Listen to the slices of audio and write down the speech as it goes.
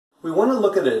We want to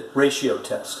look at a ratio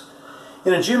test.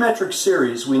 In a geometric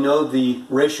series, we know the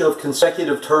ratio of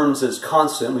consecutive terms is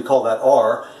constant, we call that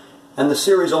R, and the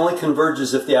series only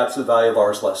converges if the absolute value of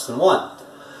R is less than 1.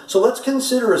 So let's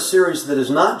consider a series that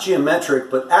is not geometric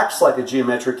but acts like a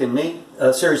geometric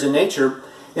series in nature,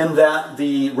 in that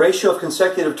the ratio of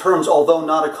consecutive terms, although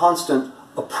not a constant,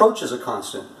 approaches a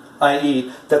constant,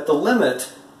 i.e. that the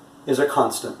limit is a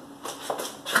constant.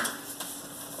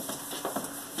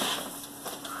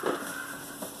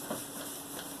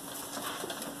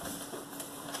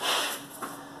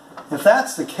 If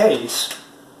that's the case,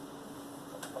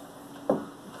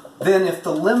 then if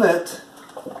the limit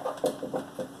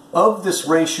of this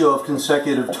ratio of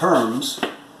consecutive terms,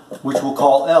 which we'll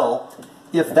call L,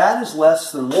 if that is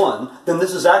less than 1, then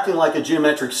this is acting like a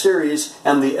geometric series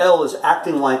and the L is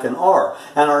acting like an R,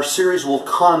 and our series will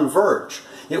converge.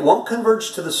 It won't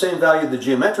converge to the same value the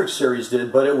geometric series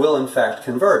did, but it will in fact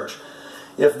converge.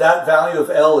 If that value of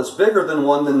L is bigger than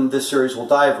 1, then this series will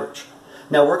diverge.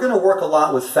 Now we're going to work a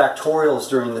lot with factorials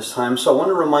during this time, so I want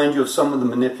to remind you of some of the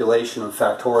manipulation of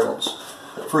factorials.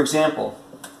 For example,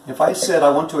 if I said I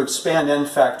want to expand n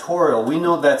factorial, we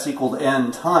know that's equal to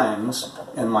n times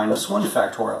n minus 1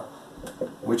 factorial,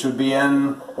 which would be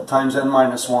n times n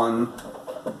minus 1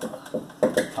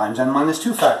 times n minus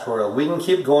 2 factorial. We can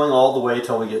keep going all the way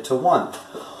till we get to 1.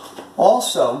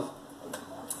 Also,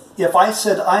 if I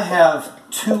said I have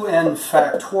 2n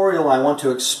factorial, I want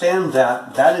to expand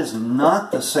that, that is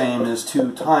not the same as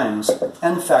 2 times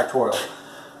n factorial.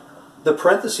 The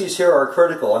parentheses here are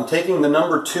critical. I'm taking the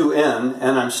number 2n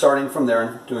and I'm starting from there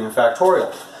and doing a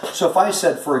factorial. So if I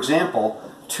said, for example,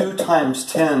 2 times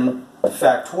 10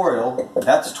 factorial,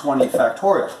 that's 20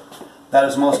 factorial. That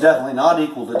is most definitely not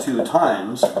equal to 2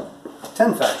 times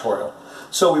 10 factorial.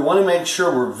 So we want to make sure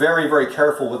we're very, very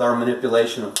careful with our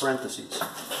manipulation of parentheses.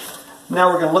 Now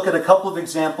we're going to look at a couple of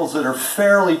examples that are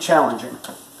fairly challenging.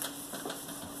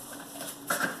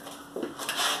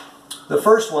 The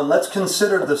first one, let's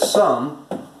consider the sum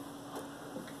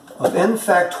of n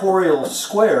factorial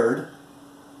squared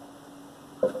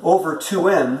over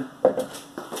 2n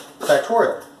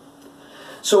factorial.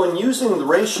 So in using the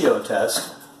ratio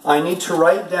test, I need to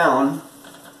write down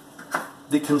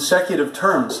the consecutive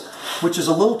terms, which is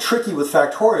a little tricky with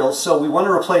factorials, so we want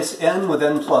to replace n with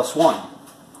n plus 1.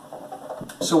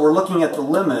 So we're looking at the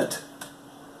limit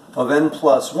of n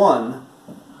plus 1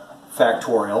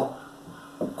 factorial,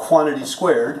 quantity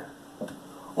squared,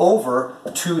 over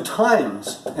 2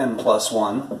 times n plus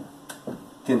 1,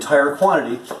 the entire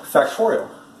quantity, factorial.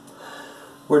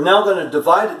 We're now going to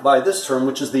divide it by this term,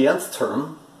 which is the nth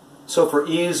term. So for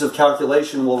ease of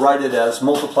calculation, we'll write it as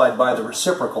multiplied by the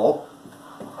reciprocal.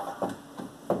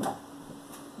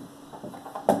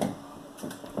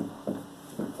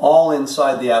 All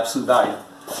inside the absolute value.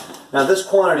 Now this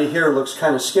quantity here looks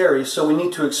kind of scary, so we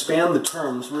need to expand the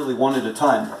terms really one at a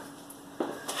time.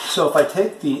 So if I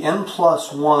take the n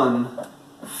plus 1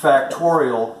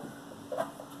 factorial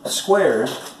squared,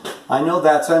 I know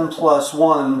that's n plus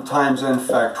 1 times n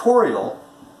factorial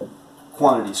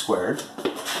quantity squared,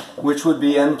 which would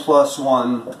be n plus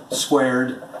 1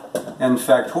 squared n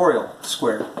factorial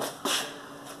squared.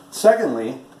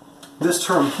 Secondly, this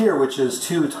term here, which is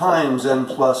 2 times n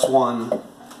plus 1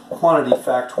 quantity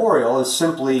factorial, is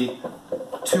simply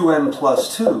 2n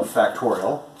plus 2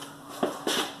 factorial,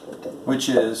 which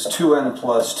is 2n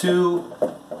plus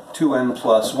 2, 2n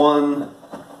plus 1,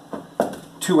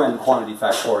 2n quantity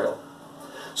factorial.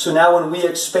 So now when we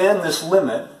expand this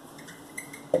limit,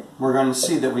 we're going to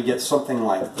see that we get something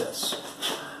like this.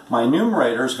 My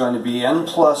numerator is going to be n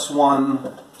plus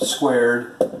 1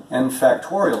 squared n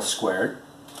factorial squared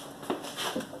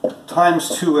times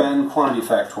 2n quantity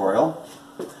factorial.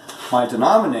 My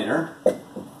denominator,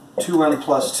 2n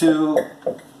plus 2,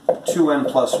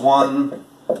 2n plus 1,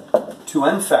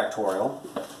 2n factorial,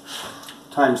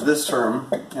 times this term,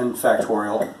 n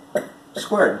factorial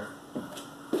squared.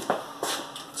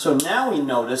 So now we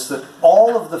notice that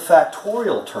all of the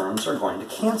factorial terms are going to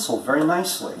cancel very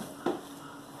nicely.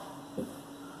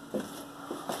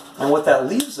 And what that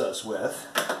leaves us with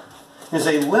is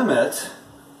a limit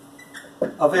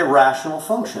of a rational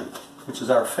function, which is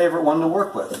our favorite one to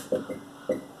work with.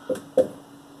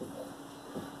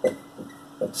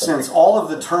 Since all of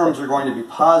the terms are going to be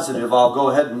positive, I'll go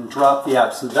ahead and drop the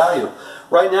absolute value.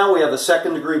 Right now we have a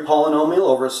second degree polynomial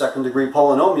over a second degree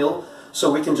polynomial,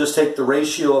 so we can just take the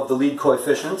ratio of the lead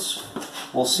coefficients.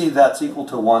 We'll see that's equal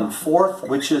to 1/4,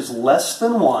 which is less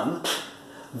than 1.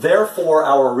 Therefore,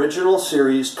 our original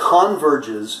series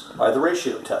converges by the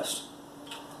ratio test.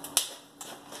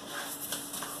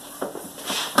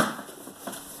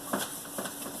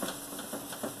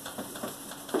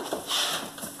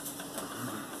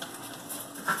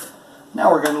 Now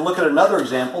we're going to look at another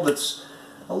example that's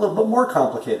a little bit more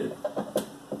complicated.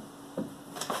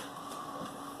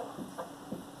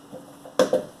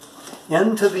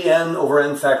 N to the n over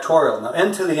n factorial. Now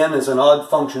n to the n is an odd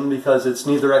function because it's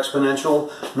neither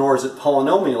exponential nor is it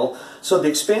polynomial, so the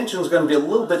expansion is going to be a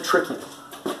little bit tricky.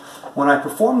 When I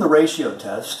perform the ratio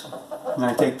test, and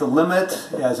I take the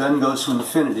limit as n goes to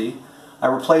infinity, I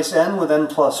replace n with n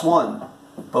plus 1,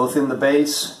 both in the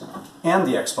base and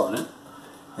the exponent.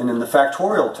 And in the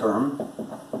factorial term,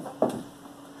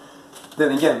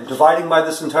 then again, dividing by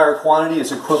this entire quantity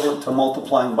is equivalent to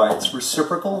multiplying by its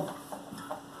reciprocal.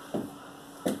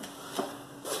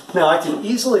 Now I can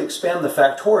easily expand the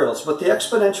factorials, but the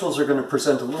exponentials are going to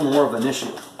present a little more of an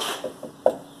issue.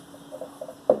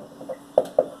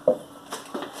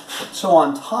 So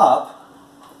on top,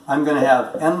 I'm going to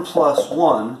have n plus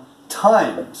 1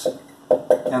 times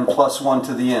n plus 1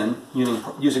 to the n,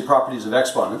 using properties of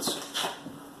exponents,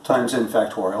 times n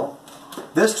factorial.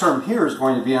 This term here is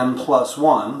going to be n plus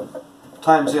 1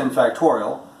 times n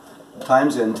factorial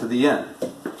times n to the n.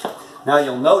 Now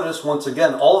you'll notice, once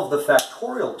again, all of the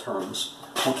factorial terms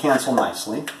will cancel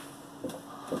nicely,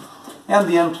 and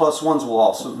the n plus 1s will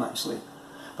also nicely.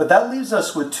 But that leaves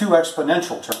us with two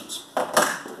exponential terms.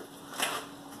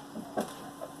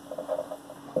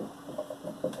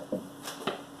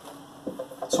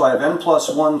 So I have n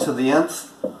plus 1 to the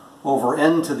nth over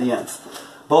n to the nth.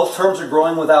 Both terms are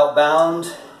growing without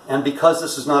bound, and because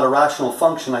this is not a rational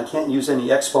function, I can't use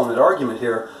any exponent argument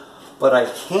here, but I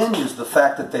can use the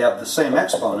fact that they have the same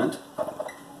exponent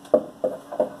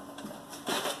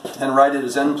and write it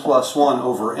as n plus 1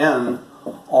 over n,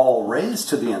 all raised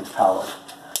to the nth power.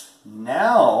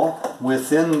 Now,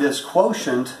 within this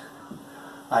quotient,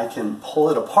 I can pull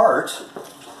it apart,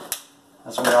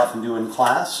 as we often do in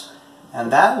class, and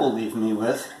that will leave me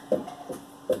with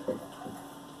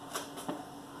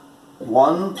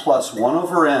 1 plus 1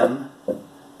 over n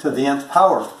to the nth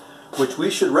power, which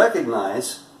we should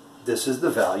recognize this is the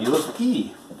value of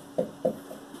e.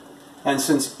 And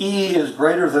since e is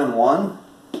greater than 1,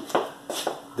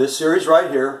 this series right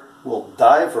here will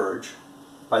diverge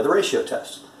by the ratio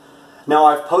test. Now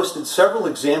I've posted several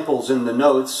examples in the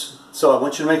notes, so I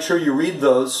want you to make sure you read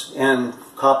those and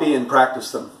copy and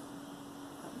practice them.